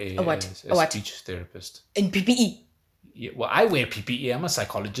be a speech therapist in PPE. Yeah, well, I wear PPE. I'm a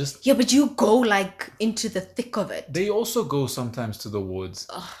psychologist. Yeah, but you go like into the thick of it. They also go sometimes to the wards.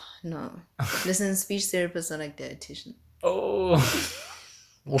 No. Listen, speech therapists are like dietitians. Oh.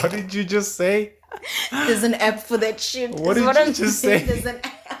 What did you just say? There's an app for that shit. What did you just say? There's an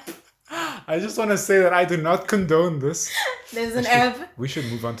app. I just want to say that I do not condone this. There's an app. We should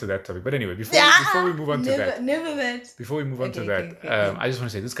move on to that topic. But anyway, before we move on to that. Never that. Before we move on to that, I just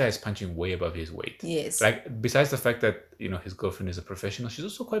want to say this guy is punching way above his weight. Yes. Like, besides the fact that, his girlfriend is a professional, she's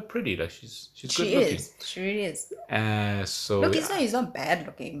also quite pretty. Like, she's good looking. She really is. So look, he's not bad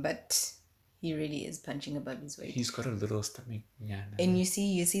looking, but he really is punching above his weight. He's got a little stomach. Yeah. And you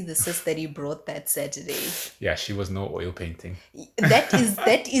see the sis that he brought that Saturday. Yeah, she was no oil painting. That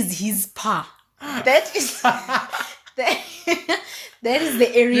is his pa. That is that is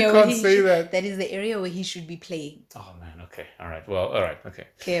the area you where can't say that. That is the area where he should be playing. Oh man, okay. All right. Well, all right, okay.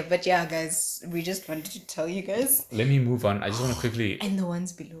 Okay, but yeah, guys, we just wanted to tell you guys. Let me move on. I just want to quickly and the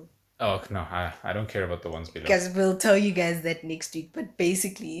ones below. Oh no, I don't care about the ones below. Guys, we'll tell you guys that next week. But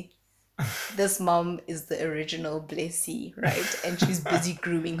basically, this mom is the original Blessy, right? And she's busy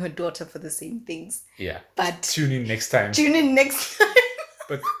grooming her daughter for the same things. Yeah. But tune in next time.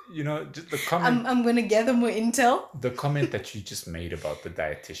 But just the comment. I'm gonna gather more intel. The comment that you just made about the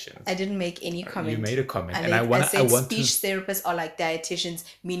dietitians. I didn't make any comment. You made a comment, I want speech therapists are like dietitians,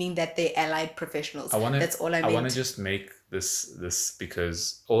 meaning that they're allied professionals. That's all I meant. I want to just make this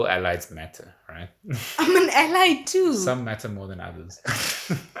because all allies matter, right? I'm an ally too. Some matter more than others.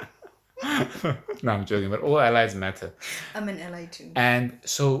 No, I'm joking, but all allies matter. I'm an ally too. And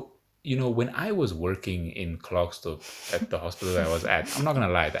so. When I was working in Klerksdorp at the hospital that I was at, I'm not going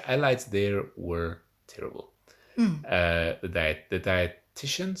to lie, the allies there were terrible. The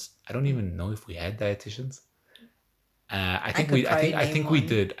dietitians, I don't even know if we had dietitians. I could probably I name think we one.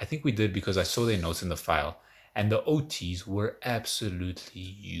 did. I think we did because I saw their notes in the file, and the OTs were absolutely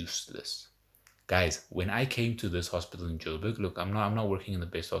useless. Guys, when I came to this hospital in Joburg, look, I'm not working in the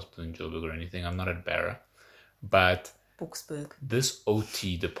best hospital in Joburg or anything. I'm not at Barra, but Boksburg. this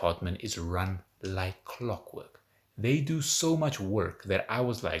OT department is run like clockwork. They do so much work that I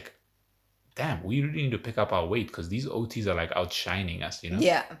was like, damn, we really need to pick up our weight because these OTs are like outshining us, you know?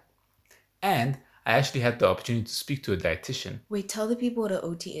 Yeah. And I actually had the opportunity to speak to a dietitian, Wait, tell the people what an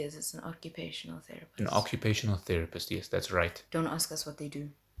OT is. It's an occupational an therapist. occupational therapist. Yes, that's right. Don't ask us what they do.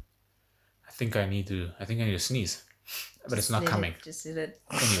 I think I need to sneeze, but it's not coming. Just let it.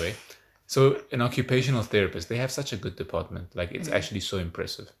 Anyway, so an occupational therapist, they have such a good department. Like it's actually so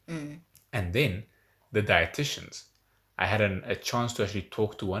impressive. And then the dietitians, I had a chance to actually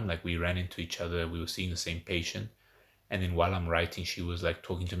talk to one. Like we ran into each other. We were seeing the same patient. And then while I'm writing, she was like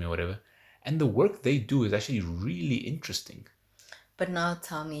talking to me or whatever. And the work they do is actually really interesting. But now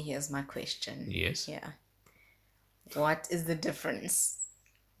tell me, here's my question. Yes. Yeah. What is the difference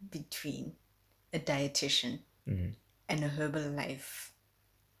between a dietitian and a Herbalife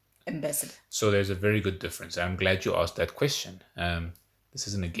ambassador? So there's a very good difference. I'm glad you asked that question. This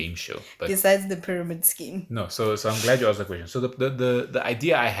isn't a game show, but Besides the pyramid scheme. no. So I'm glad you asked that question. So the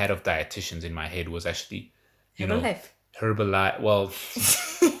idea I had of dietitians in my head was actually, you know, Herbalife. Herbalife. Well,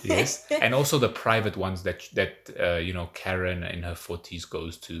 yes, and also the private ones that you know, Karen in her 40s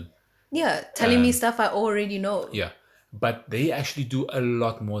goes to. Yeah, telling me stuff I already know. Yeah, but they actually do a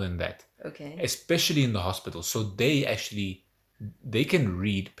lot more than that. Okay. Especially in the hospital. So they can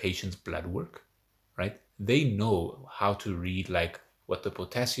read patients' blood work, right? They know how to read like what the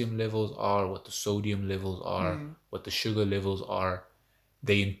potassium levels are, what the sodium levels are, what the sugar levels are.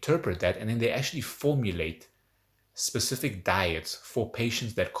 They interpret that and then they actually formulate specific diets for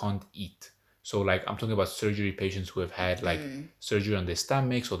patients that can't eat. So like I'm talking about surgery patients who have had like surgery on their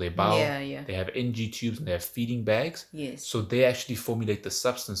stomachs or their bowel. Yeah. They have NG tubes and they have feeding bags. Yes. So they actually formulate the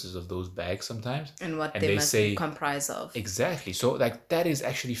substances of those bags sometimes. And what and they they must say comprise of. exactly. So like that is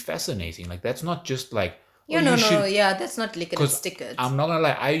actually fascinating. Like that's not just like Yeah, oh no, you no, should yeah, that's not lick it and because stick it. I'm not gonna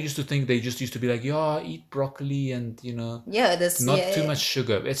lie, I used to think they just used to be like, yeah, eat broccoli and you know Yeah, that's not too much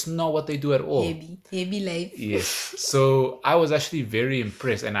sugar. It's not what they do at all. Heavy life. Yes. So I was actually very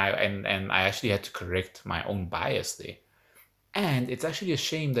impressed and I actually had to correct my own bias there. And it's actually a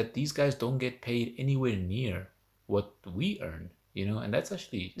shame that these guys don't get paid anywhere near what we earn, you know, and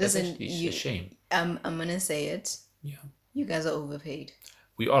Listen, a shame. I'm gonna say it. Yeah. You guys are overpaid.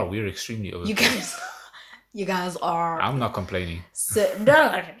 We're extremely overpaid. You guys are. I'm not complaining. So,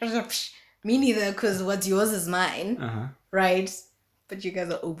 no, me neither, because what's yours is mine, right? But you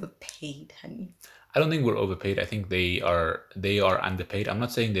guys are overpaid, honey. I don't think we're overpaid. I think they are underpaid. I'm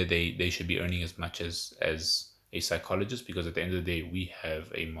not saying that they should be earning as much as a psychologist because at the end of the day we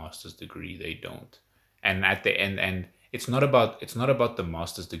have a master's degree. They don't. And at the end and it's not about the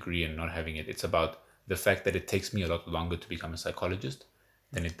master's degree and not having it. It's about the fact that it takes me a lot longer to become a psychologist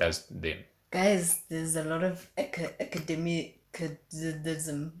than it does them. Guys, there's a lot of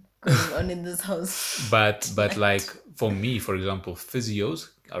academicism going on in this house. But like for me, for example, physios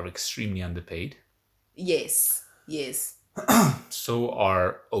are extremely underpaid. Yes. So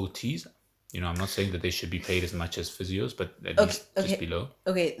are OTs. You know, I'm not saying that they should be paid as much as physios, but at least just below.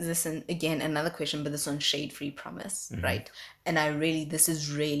 Okay, listen, again, another question, but this one shade-free promise, right? And this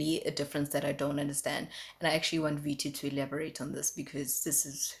is really a difference that I don't understand. And I actually want Vita to elaborate on this because this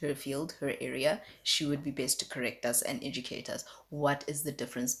is her field, her area. She would be best to correct us and educate us. What is the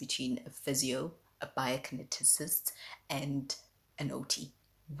difference between a physio, a biokineticist, and an OT?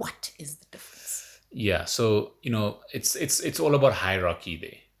 What is the difference? Yeah, so you know, it's all about hierarchy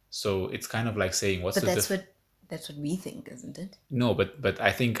there. So it's kind of like saying what's But the that's what we think, isn't it? No, but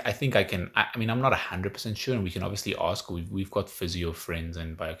I think I can. I mean, I'm not 100% sure, and we can obviously ask. We've got physio friends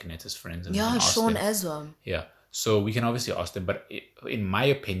and biokinetist friends, and we can ask Sean them. as well. Yeah, so we can obviously ask them. But in my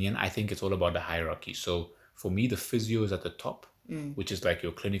opinion, I think it's all about the hierarchy. So for me, the physio is at the top, which is like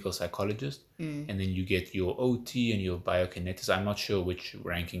your clinical psychologist, and then you get your OT and your biokinetist. I'm not sure which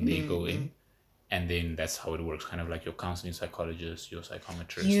ranking they go in. And then that's how it works, kind of like your counseling psychologist, your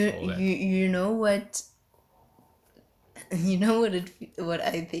psychometrist, all that. You know what? You know what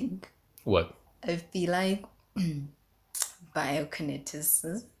I think? What? I feel like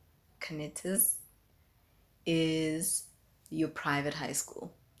biokinetics is your private high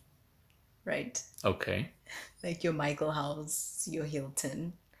school, right? Okay. Like your Michael House, your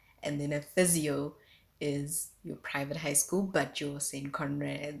Hilton, and then a physio is your private high school, but your St.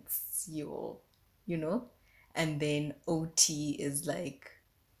 Conrad's, you know, and then OT is like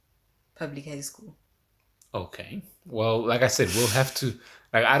public high school. Okay. Well, like I said, we'll have to.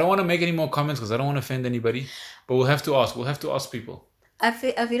 Like, I don't want to make any more comments because I don't want to offend anybody. But we'll have to ask. We'll have to ask people. I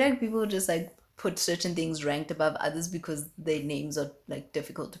feel like people just like put certain things ranked above others because their names are like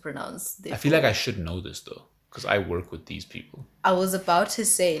difficult to pronounce. I feel like I Therefore, should know this though because I work with these people. I was about to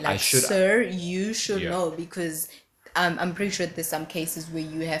say, I like, should. sir, you should Yeah. know because I'm pretty sure there's some cases where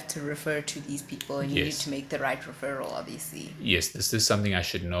you have to refer to these people and you need to Yes. make the right referral, obviously. Yes. This is something I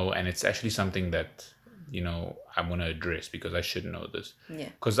should know, and it's actually something that I'm gonna address because I should know this. Yeah.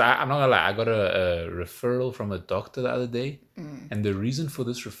 Because I'm not gonna lie, I got a referral from a doctor the other day, and the reason for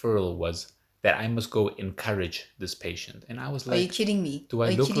this referral was that I must go encourage this patient, and I was Are you like, kidding me? "Do I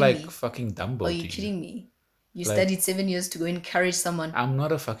Are you look kidding like me? fucking Are Dumbo you to you? kidding me? You Like, studied 7 years to go encourage someone. I'm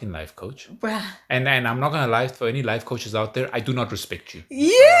not a fucking life coach, Bruh. and I'm not gonna lie for any life coaches out there. I do not respect you.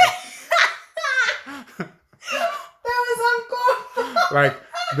 Yeah! That was uncool. Like,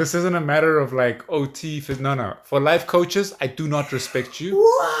 this isn't a matter of like OT. No. For life coaches, I do not respect you.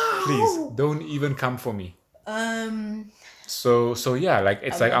 Wow. Please don't even come for me. Um, So yeah, like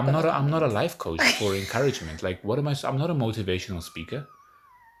it's like not gonna I'm not a comment. life coach for encouragement. Like, what am I? I'm not a motivational speaker.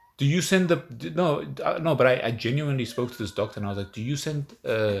 Do you send no? But I genuinely spoke to this doctor and I was like, do you send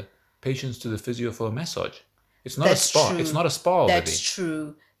patients to the physio for a massage? It's not a That's spa. It's true. not a spa over That's there.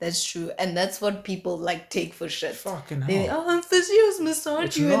 true. That's true. And that's what people like take for shit. Fucking They, hell. oh, physios massage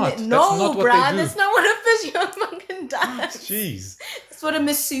It's you. not. And That's no, not what bruh, they do. that's not what a physio fucking does. Jeez. That's what a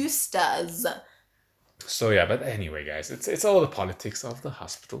masseuse does. So yeah, but anyway, guys, it's all the politics of the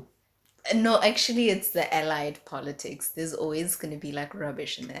hospital. No, actually, it's the allied politics. There's always going to be like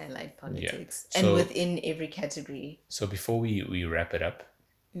rubbish in the allied politics. And So- within every category. So before we wrap it up,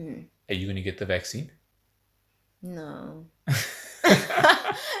 are you gonna get the vaccine? No.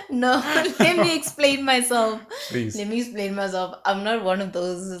 No, let me explain myself. Please. Let me explain myself. I'm not one of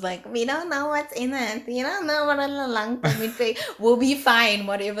those who's like, we don't know what's in it. We don't know what are the long-term effects. We'll be fine,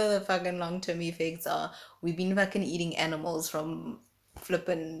 whatever the fucking long-term effects are. We've been fucking eating animals from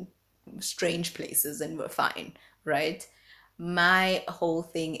flippin' strange places and we're fine, right? My whole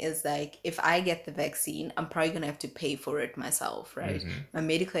thing is like, if I get the vaccine, I'm probably gonna have to pay for it myself, right? My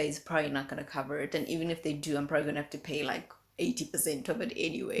Medicare is probably not gonna cover it, and even if they do, I'm probably gonna have to pay like 80% of it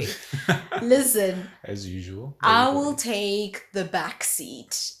anyway. Listen, As usual. I will take the back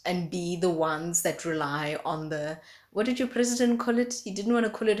seat and be the ones that rely on the, what did your president call it? He didn't want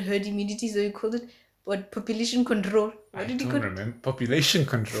to call it herd immunity, so he called it what, population control. What I did he don't call it? remember. Population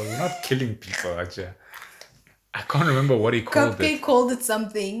control. We're not killing people, Aja. I can't remember what he called Cupcake it. called it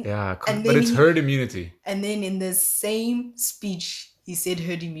something. Yeah, And but then it's he- herd immunity. And then in the same speech, he said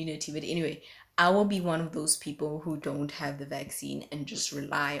herd immunity. But anyway, I will be one of those people who don't have the vaccine and just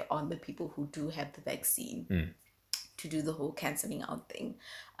rely on the people who do have the vaccine to do the whole canceling out thing.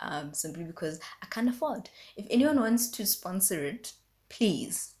 Simply because I can't afford. If anyone wants to sponsor it,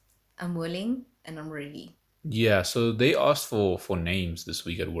 please. I'm willing and I'm ready. Yeah, so they asked for names this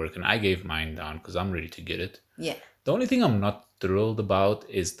week at work, and I gave mine down because I'm ready to get it. Yeah. The only thing I'm not thrilled about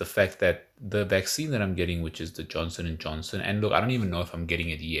is the fact that the vaccine that I'm getting, which is the Johnson and Johnson, and look, I don't even know if I'm getting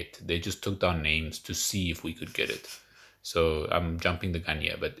it yet. They just took down names to see if we could get it. So I'm jumping the gun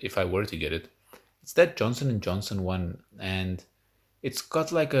here, but if I were to get it, it's that Johnson and Johnson one, and it's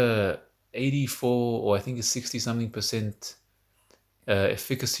got like a 84 or I think it's 60 something percent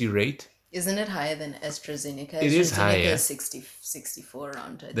efficacy rate. Isn't it higher than AstraZeneca? It is higher. Is 64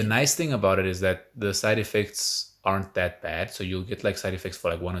 around it. The nice thing about it is that the side effects aren't that bad. So you'll get like side effects for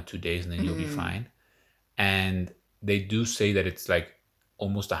like 1 or 2 days and then you'll be fine. And they do say that it's like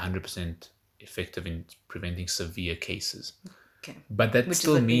almost 100% effective in preventing severe cases. Okay. But that Which is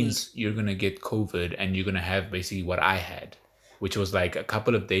still what we means you're going to get COVID and you're going to have basically what I had, which was like a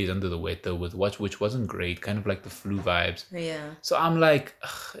couple of days under the weather with which wasn't great, kind of like the flu vibes. Yeah. So I'm like,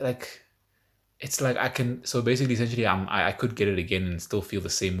 it's like I can. So basically, essentially, I could get it again and still feel the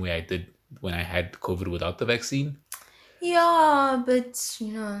same way I did when I had COVID without the vaccine. Yeah, but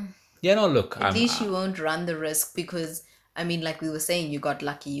you know, Yeah, no, look, at least you won't run the risk because I mean, like we were saying, you got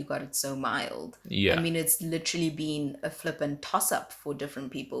lucky, you got it so mild. Yeah. I mean, it's literally been a flippant toss up for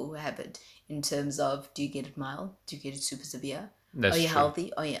different people who have it in terms of do you get it mild? Do you get it super severe? That's Are you true.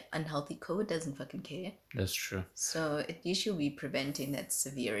 healthy? Are you unhealthy? COVID doesn't fucking care. That's true. So at least you'll be preventing that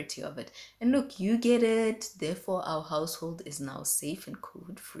severity of it. And look, you get it. Therefore, our household is now safe and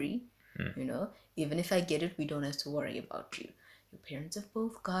COVID free. You know, even if I get it, we don't have to worry about you. Your parents have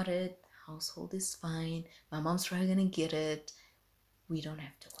both got it. Household is fine. My mom's probably gonna get it. We don't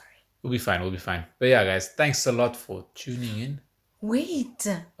have to worry. We'll be fine. We'll be fine. But yeah, guys, thanks a lot for tuning in. Wait,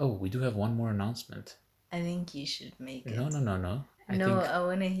 Oh, we do have one more announcement. I think you should make it. No. No, I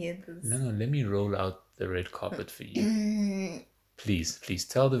want to hear this. No. Let me roll out the red carpet for you. Please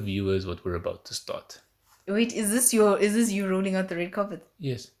tell the viewers what we're about to start. Wait, is this you rolling out the red carpet?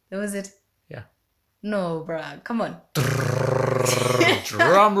 Yes. That was it? Yeah. No, bruh. Come on.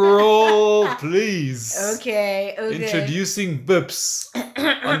 Drum roll, please. Okay. Introducing Bips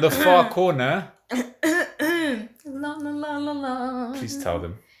on the far corner. La, la, la, la, la. Please tell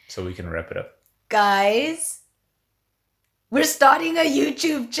them so we can wrap it up. Guys, we're starting a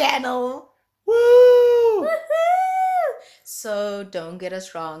YouTube channel. Woo! So don't get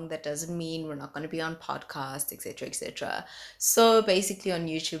us wrong. That doesn't mean we're not going to be on podcasts, etc., etc. So basically on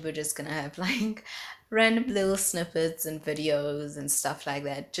YouTube, we're just going to have like random little snippets and videos and stuff like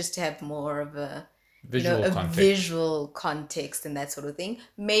that, just to have more of a visual context and that sort of thing.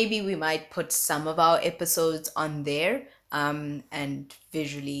 Maybe we might put some of our episodes on there and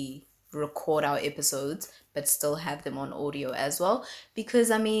visually record our episodes, but still have them on audio as well. Because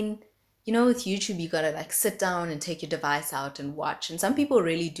I mean, with YouTube, you gotta like sit down and take your device out and watch. And some people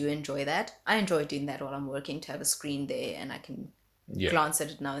really do enjoy that. I enjoy doing that while I'm working, to have a screen there and I can glance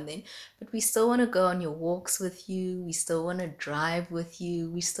at it now and then. But we still want to go on your walks with you. We still want to drive with you.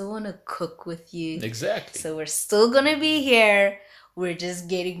 We still want to cook with you. Exactly. So we're still gonna be here. We're just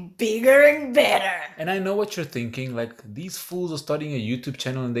getting bigger and better. And I know what you're thinking. Like, these fools are starting a YouTube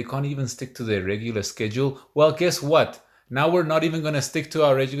channel and they can't even stick to their regular schedule. Well, guess what? Now we're not even going to stick to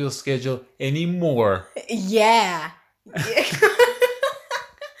our regular schedule anymore. Yeah. I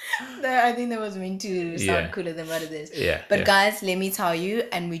think that was meant to sound cooler than what it is. Yeah. But guys, let me tell you,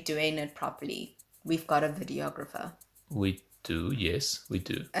 and we're doing it properly. We've got a videographer. We do, yes, we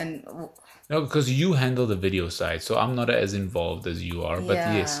do. And no, because you handle the video side, so I'm not as involved as you are. But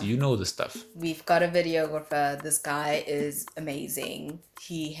yes, you know the stuff. We've got a videographer. This guy is amazing.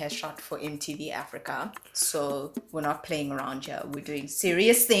 He has shot for MTV Africa. So we're not playing around here. We're doing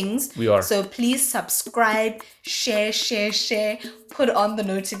serious things. We are. So please subscribe, share. Put on the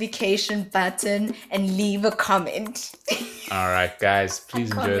notification button and leave a comment. All right, guys.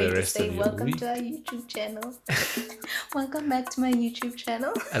 Please enjoy the rest of your welcome week. to our YouTube channel. Welcome back to my YouTube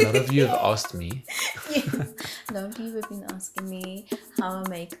channel. A lot of you have asked me. Yes. A lot of you have been asking me how I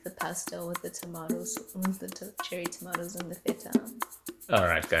make the pasta with the tomatoes, with the cherry tomatoes and the feta. All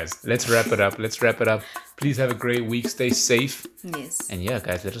right, guys. Let's wrap it up. Please have a great week. Stay safe. Yes. And yeah,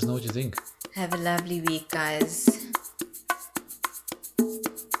 guys, let us know what you think. Have a lovely week, guys.